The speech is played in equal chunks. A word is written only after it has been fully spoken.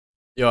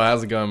Yo,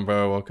 how's it going,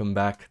 bro? Welcome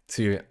back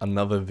to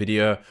another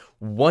video.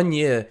 1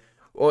 year,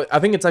 or I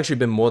think it's actually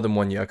been more than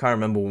 1 year. I can't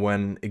remember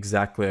when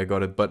exactly I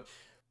got it, but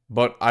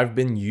I've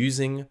been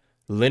using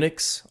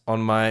Linux on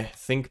my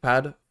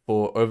Thinkpad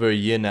for over a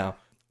year now.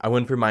 I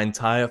went through my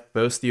entire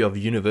first year of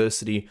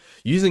university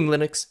using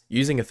Linux,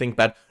 using a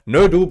Thinkpad,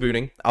 no dual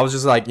booting. I was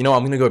just like, I'm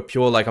gonna go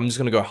pure, like I'm just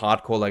gonna go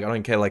hardcore, like I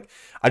don't care. Like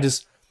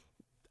as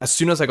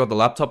soon as I got the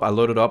laptop, I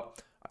loaded up.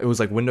 It was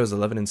like Windows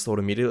 11 installed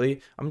immediately.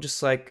 I'm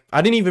just like,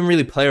 I didn't even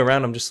really play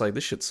around. I'm just like,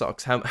 this shit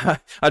sucks. I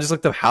just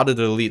looked up how to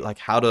delete, like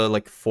how to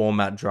like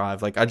format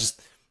drive. Like I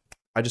just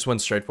went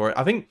straight for it.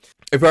 I think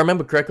if I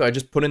remember correctly, I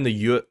just put in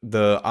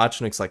the Arch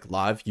Linux like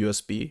live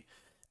USB,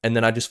 and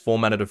then I just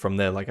formatted it from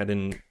there. Like I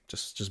didn't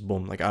just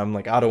boom. Like I'm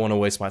like, I don't want to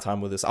waste my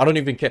time with this. I don't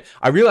even care.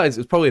 I realized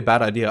it's probably a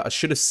bad idea. I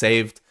should have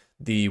saved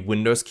the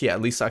Windows key.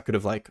 At least I could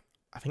have like,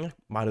 I think I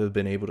might have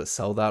been able to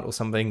sell that or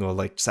something, or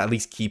like just at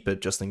least keep it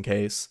just in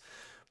case.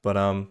 But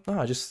no,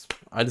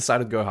 I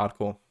decided to go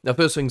hardcore. Now,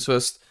 first things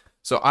first.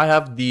 So I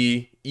have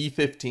the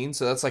E15,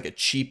 so that's like a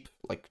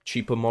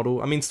cheaper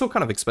model. I mean, still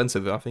kind of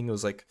expensive. I think it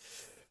was like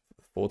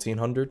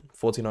 1400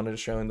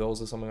 Australian dollars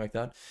or something like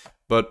that.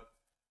 But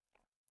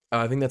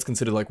I think that's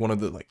considered like one of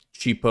the like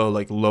cheaper,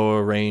 like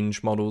lower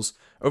range models.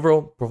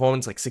 Overall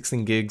performance like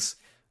 16 gigs,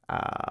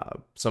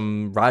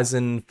 some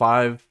Ryzen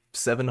 5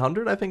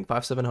 700, I think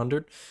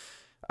 5700,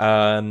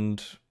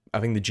 and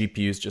I think the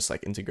GPU is just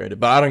like integrated.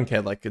 But I don't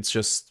care. Like it's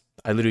just,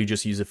 I literally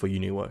just use it for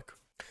uni work.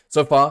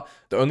 So far,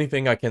 the only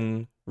thing I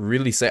can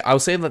really say, I'll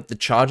say that the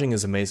charging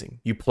is amazing.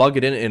 You plug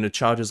it in and it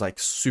charges like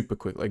super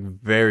quick, like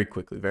very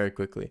quickly, very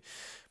quickly.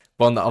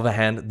 But on the other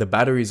hand, the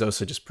battery is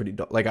also just pretty,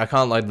 like I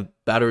can't lie, the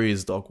battery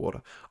is dog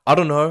water. I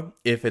don't know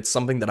if it's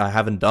something that I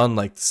haven't done,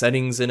 like the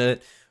settings in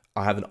it,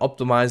 I haven't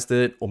optimized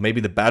it, or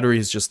maybe the battery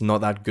is just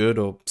not that good,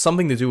 or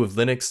something to do with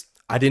Linux.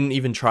 I didn't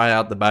even try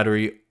out the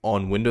battery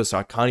on Windows, so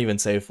I can't even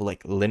say if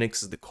like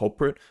Linux is the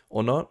culprit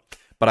or not.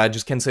 But I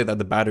just can say that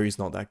the battery is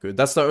not that good.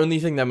 That's the only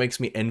thing that makes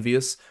me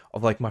envious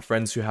of like my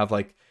friends who have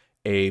like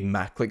a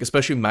Mac, like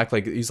especially Mac.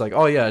 Like he's like,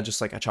 oh yeah,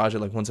 just like I charge it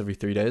like once every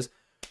 3 days.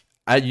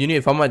 At uni,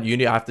 if I'm at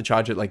uni, I have to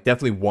charge it like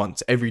definitely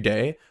once every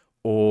day,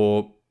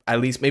 or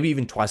at least maybe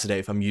even twice a day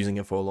if I'm using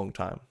it for a long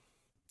time.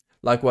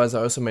 Likewise,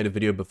 I also made a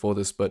video before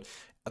this, but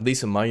at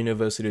least in my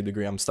university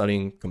degree, I'm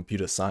studying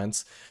computer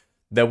science.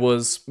 There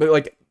was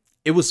like,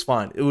 it was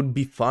fine. It would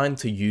be fine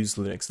to use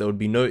Linux. There would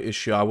be no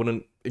issue. I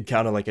wouldn't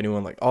encounter like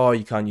anyone like, oh,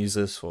 you can't use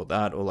this or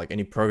that, or like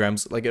any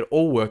programs. Like it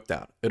all worked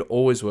out. It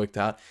always worked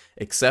out,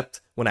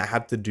 except when I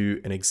had to do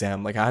an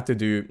exam. Like I had to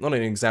do, not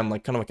an exam,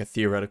 like kind of like a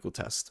theoretical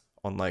test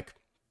on like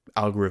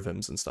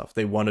algorithms and stuff.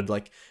 They wanted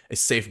like a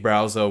safe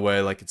browser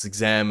where like it's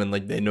exam and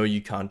like they know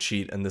you can't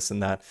cheat and this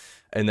and that.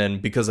 And then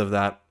because of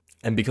that,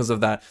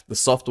 the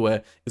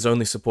software is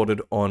only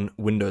supported on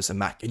Windows and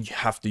Mac, and you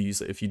have to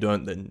use it. If you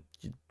don't, then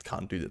you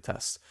can't do the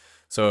test.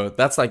 So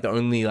that's like the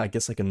only, I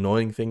guess, like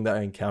annoying thing that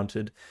I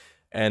encountered.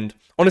 And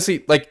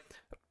honestly, like,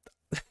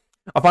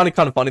 I find it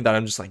kind of funny that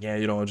I'm just like, yeah,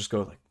 I'll just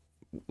go like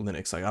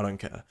Linux, like I don't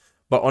care.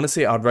 But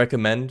honestly, I'd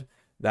recommend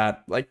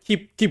that like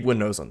keep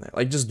Windows on there,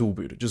 like just dual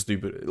boot it, just do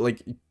boot it.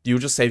 Like you'll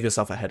just save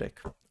yourself a headache.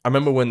 I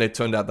remember when they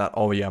turned out that,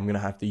 oh yeah, I'm gonna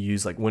have to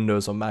use like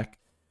Windows or Mac.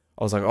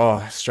 I was like,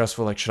 oh,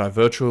 stressful. Like, should I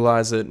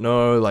virtualize it?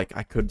 No, like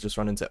I could just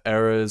run into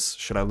errors.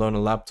 Should I learn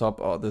a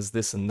laptop? Oh, there's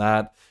this and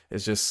that. It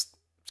was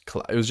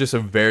just a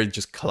very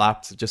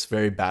collapsed, just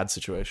very bad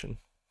situation.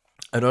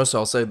 And also,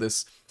 I'll say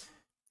this.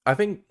 I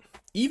think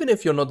even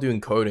if you're not doing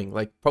coding,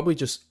 like probably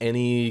just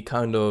any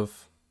kind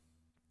of,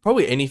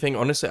 probably anything,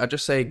 honestly, I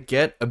just say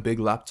get a big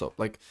laptop.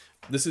 Like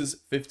this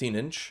is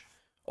 15-inch.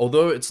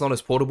 Although it's not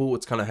as portable,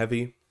 it's kind of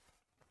heavy.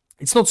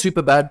 It's not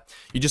super bad.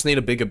 You just need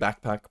a bigger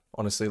backpack.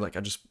 Honestly, like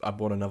I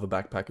bought another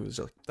backpack. It was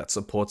like that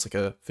supports like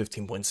a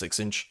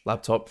 15.6-inch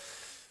laptop.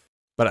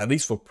 But at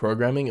least for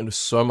programming, it was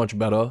so much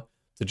better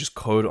to just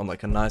code on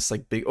like a nice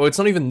like big, or it's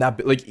not even that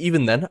big. Like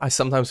even then I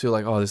sometimes feel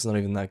like, oh, this is not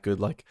even that good,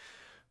 like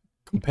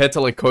compared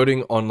to like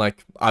coding on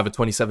like I have a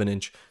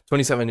 27-inch.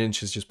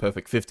 27-inch is just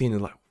perfect. 15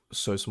 is like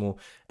so small.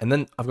 And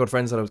then I've got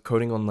friends that are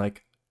coding on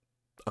like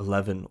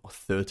 11 or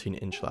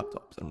 13-inch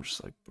laptops. I'm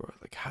just like, bro,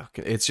 like how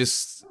can, it's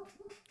just,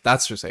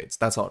 that's just it,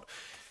 that's hard.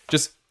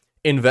 Just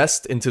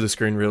invest into the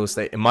screen real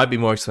estate. It might be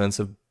more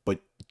expensive,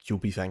 but you'll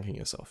be thanking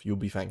yourself,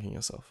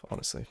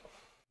 honestly.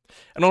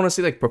 And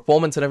honestly, like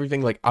performance and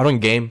everything, like I don't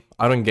game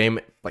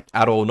like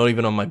at all, not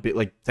even on my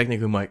like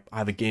technically I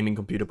have a gaming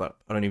computer, but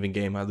I don't even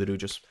game. I literally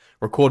just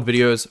record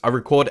videos. I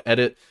record,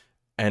 edit,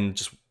 and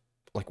just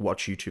like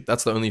watch YouTube.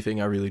 That's the only thing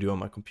I really do on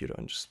my computer,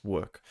 and just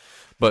work.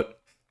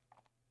 But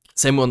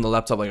same on the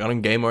laptop, like I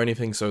don't game or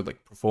anything, so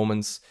like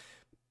performance,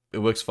 it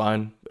works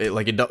fine. It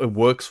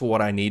works for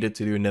what I need it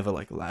to do. It never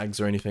like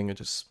lags or anything.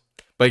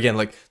 But again,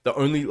 like the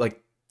only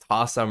like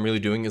task I'm really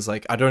doing is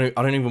like I don't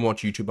even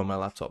watch YouTube on my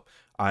laptop.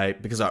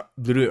 Because I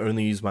literally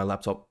only use my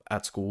laptop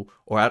at school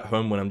or at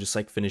home when I'm just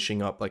like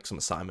finishing up like some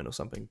assignment or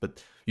something.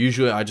 But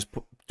usually I just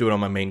do it on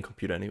my main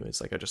computer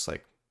anyways. Like I just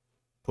like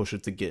push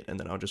it to Git, and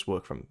then I'll just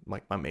work from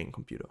like my main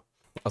computer.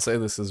 I'll say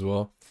this as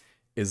well,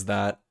 is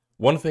that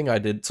one thing I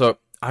did, so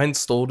I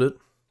installed it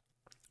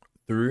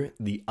through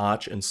the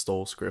Arch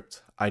install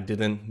script. I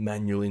didn't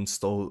manually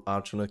install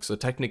Arch Linux. So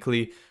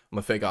technically I'm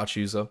a fake Arch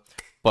user,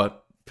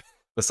 but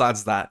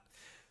besides that,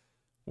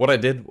 what I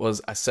did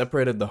was I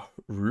separated the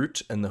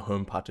root and the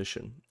home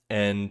partition.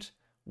 And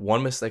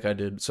one mistake I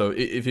did, so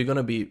if you're going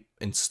to be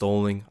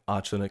installing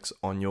Arch Linux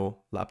on your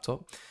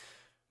laptop,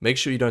 make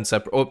sure you don't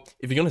separate, or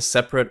if you're going to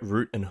separate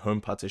root and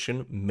home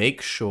partition,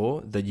 make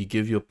sure that you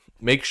give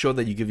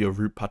your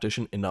root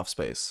partition enough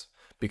space.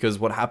 Because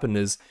what happened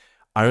is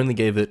I only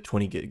gave it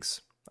 20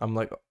 gigs. I'm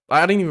like,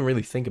 I didn't even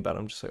really think about it.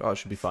 I'm just like, oh, it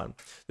should be fine.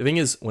 The thing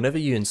is, whenever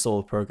you install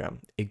a program,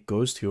 it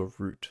goes to your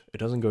root. It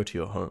doesn't go to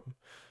your home.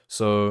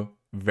 So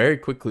very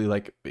quickly,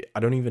 like, I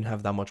don't even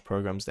have that much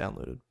programs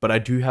downloaded, but I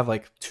do have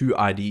like 2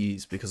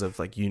 IDEs because of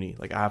like uni.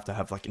 Like I have to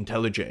have like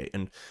IntelliJ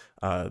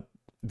and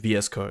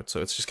VS Code. So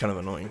it's just kind of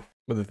annoying.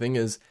 But the thing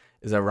is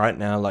that right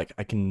now, like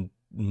I can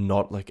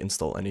not like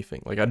install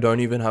anything. Like I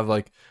don't even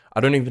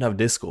have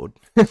Discord.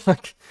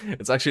 Like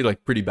it's actually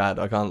like pretty bad.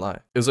 I can't lie.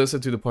 It was also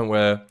to the point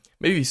where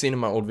maybe you've seen in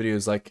my old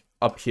videos, like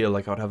up here,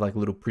 like I'd have like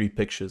little pretty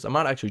pictures. I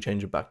might actually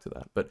change it back to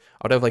that, but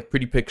I'd have like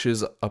pretty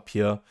pictures up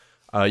here.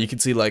 You can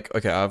see like,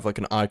 okay, I have like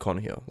an icon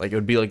here. Like it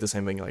would be like the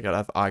same thing. Like I'd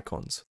have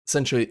icons.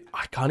 Essentially,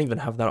 I can't even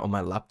have that on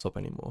my laptop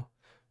anymore.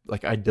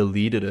 Like I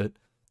deleted it.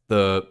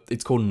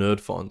 It's called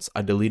Nerd Fonts.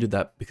 I deleted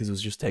that because it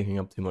was just taking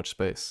up too much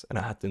space and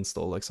I had to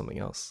install like something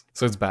else.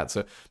 So it's bad.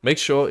 So make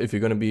sure if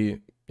you're going to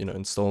be,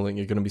 installing,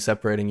 you're going to be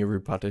separating your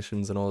root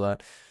partitions and all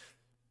that.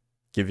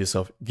 Give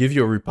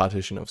your root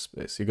partition of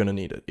space. You're going to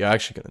need it. You're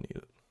actually going to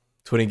need it.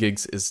 20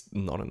 gigs is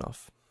not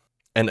enough.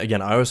 And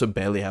again, I also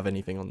barely have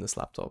anything on this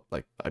laptop.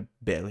 Like I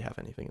barely have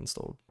anything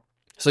installed.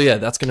 So yeah,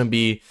 that's going to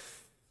be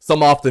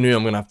some afternoon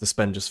I'm going to have to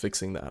spend just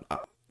fixing that. I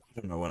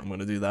don't know when I'm going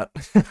to do that.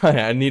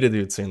 I need to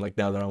do it soon, like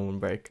now that I'm on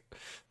break.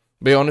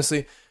 But yeah,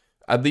 honestly,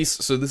 at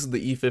least, so this is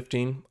the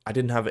E15. I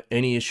didn't have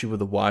any issue with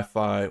the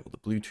Wi-Fi or the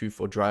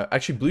Bluetooth or drive.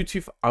 Actually,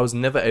 Bluetooth, I was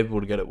never able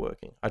to get it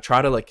working. I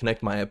tried to like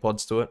connect my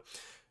AirPods to it.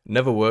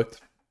 Never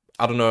worked.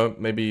 I don't know,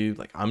 maybe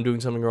like I'm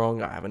doing something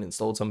wrong. I haven't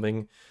installed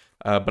something.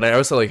 But I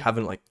also like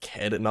haven't like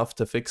cared enough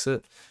to fix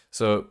it.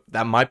 So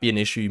that might be an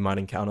issue you might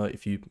encounter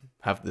if you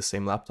have the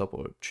same laptop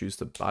or choose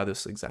to buy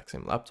this exact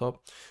same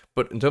laptop.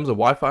 But in terms of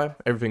Wi-Fi,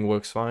 everything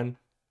works fine.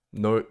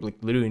 No, like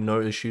literally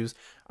no issues.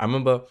 I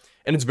remember,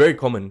 and it's very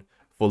common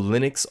for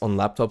Linux on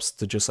laptops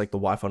to just like the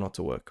Wi-Fi not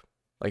to work.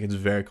 Like it's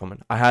very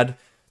common.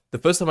 The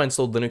first time I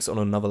installed Linux on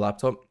another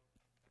laptop,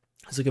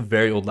 it's like a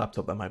very old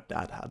laptop that my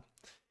dad had.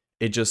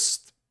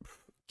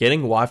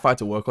 Getting Wi-Fi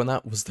to work on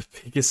that was the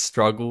biggest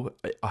struggle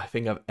I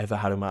think I've ever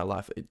had in my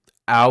life.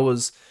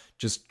 Hours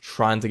just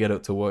trying to get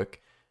it to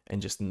work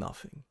and just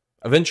nothing.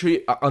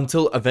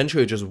 Until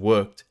eventually it just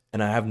worked,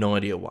 and I have no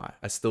idea why.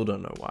 I still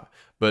don't know why.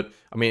 But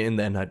I mean, in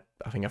the end,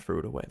 I think I threw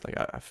it away. Like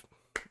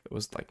it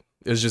was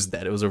just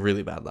dead. It was a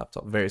really bad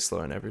laptop, very slow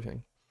and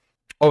everything.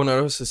 Oh, and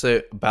I was to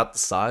say about the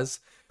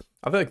size.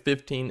 I feel like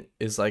 15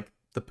 is like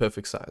the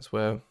perfect size.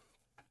 Where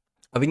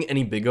I think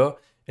any bigger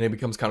and it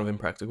becomes kind of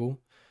impractical.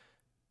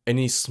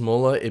 Any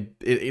smaller,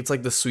 it's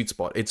like the sweet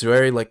spot. It's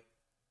very like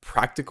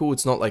practical.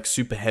 It's not like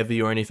super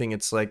heavy or anything.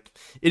 It's like,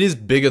 it is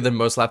bigger than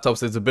most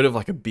laptops. It's a bit of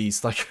like a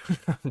beast. Like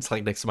it's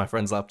like next to my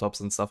friends'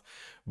 laptops and stuff,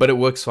 but it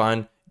works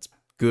fine. It's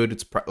good.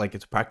 It's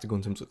practical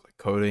in terms of like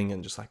coding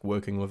and just like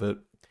working with it.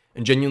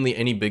 And genuinely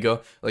any bigger,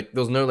 like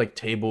there was no like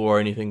table or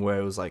anything where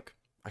it was like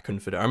I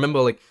couldn't fit it. I remember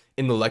like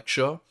in the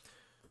lecture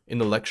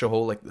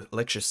hall, like the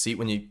lecture seat,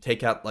 when you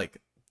take out like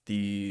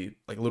the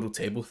like little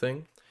table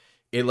thing,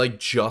 it like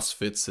just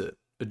fits it.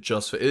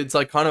 It's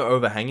like kind of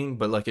overhanging,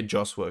 but like it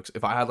just works.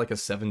 If I had like a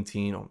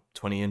 17 or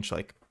 20 inch,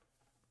 like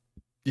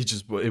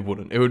it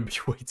wouldn't. It would be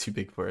way too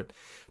big for it.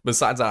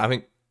 Besides that, I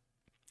think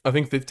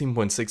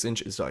 15.6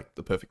 inch is like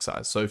the perfect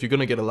size. So if you're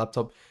gonna get a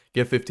laptop,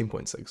 get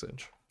 15.6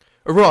 inch.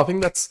 Overall, I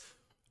think that's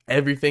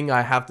everything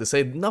I have to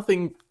say.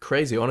 Nothing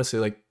crazy, honestly.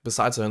 Like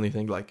besides the only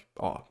thing, like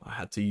I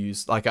had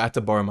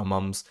to borrow my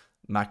mum's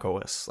Mac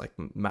OS, like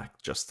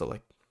Mac, just to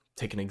like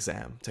take an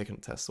exam, take a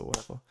test or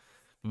whatever.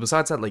 But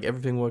besides that, like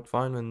everything worked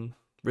fine and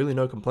really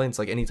no complaints.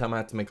 Like anytime I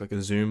had to make like a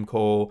Zoom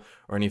call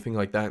or anything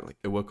like that, like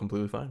it worked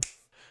completely fine.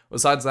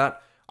 Besides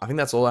that, I think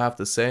that's all I have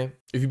to say.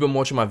 If you've been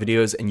watching my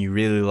videos and you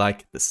really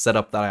like the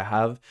setup that I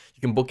have,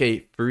 you can book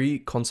a free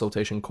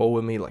consultation call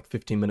with me, like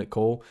 15-minute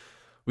call.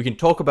 We can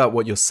talk about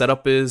what your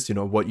setup is,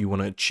 what you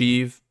want to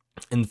achieve.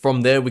 And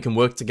from there, we can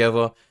work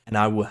together and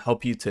I will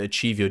help you to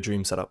achieve your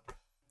dream setup.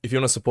 If you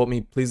want to support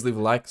me, please leave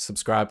a like,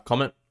 subscribe,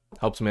 comment.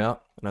 Helps me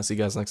out. And I'll see you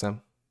guys next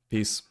time.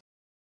 Peace.